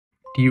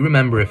Do you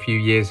remember a few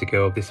years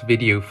ago of this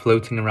video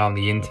floating around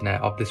the internet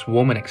of this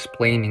woman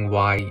explaining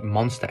why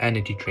Monster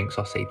energy drinks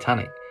are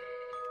satanic?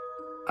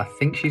 I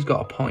think she's got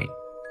a point.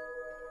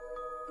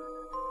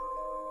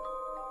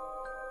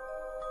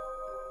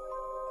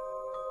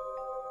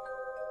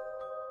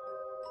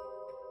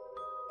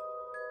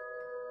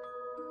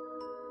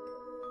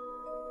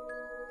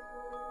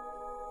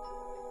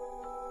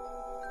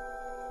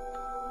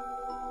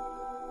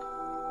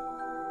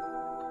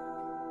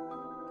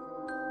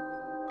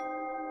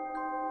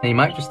 Now you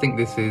might just think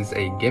this is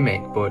a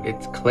gimmick, but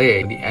it's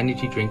clear the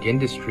energy drink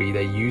industry,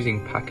 they're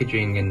using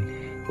packaging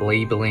and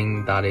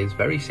labeling that is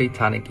very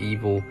satanic,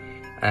 evil,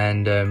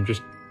 and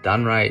just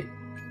downright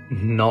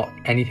not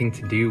anything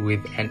to do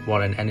with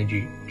what an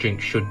energy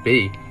drink should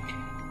be.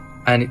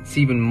 And it's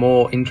even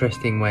more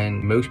interesting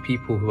when most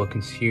people who are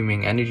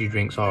consuming energy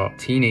drinks are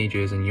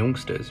teenagers and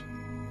youngsters.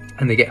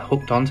 And they get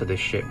hooked onto this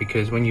shit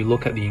because when you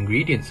look at the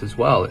ingredients as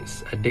well,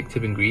 it's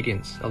addictive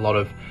ingredients. A lot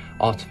of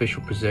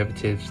artificial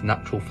preservatives,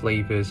 natural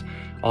flavors,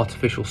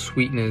 artificial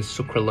sweeteners,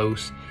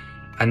 sucralose.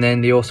 And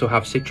then they also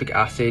have citric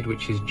acid,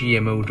 which is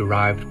GMO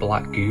derived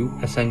black goo,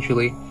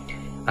 essentially.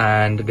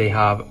 And they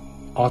have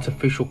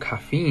artificial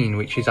caffeine,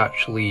 which is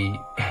actually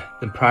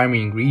the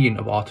primary ingredient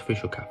of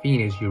artificial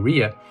caffeine is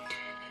urea.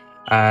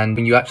 And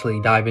when you actually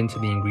dive into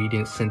the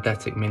ingredients,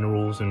 synthetic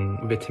minerals and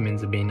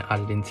vitamins are being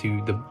added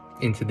into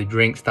the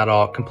drinks that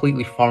are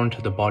completely foreign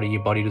to the body.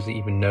 Your body doesn't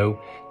even know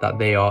that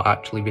they are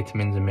actually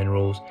vitamins and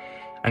minerals,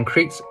 and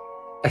creates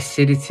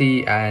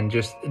acidity, and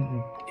just,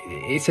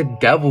 it's a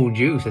devil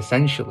juice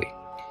essentially.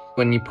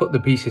 When you put the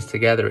pieces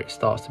together, it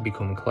starts to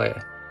become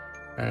clear.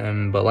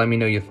 But let me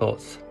know your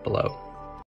thoughts below.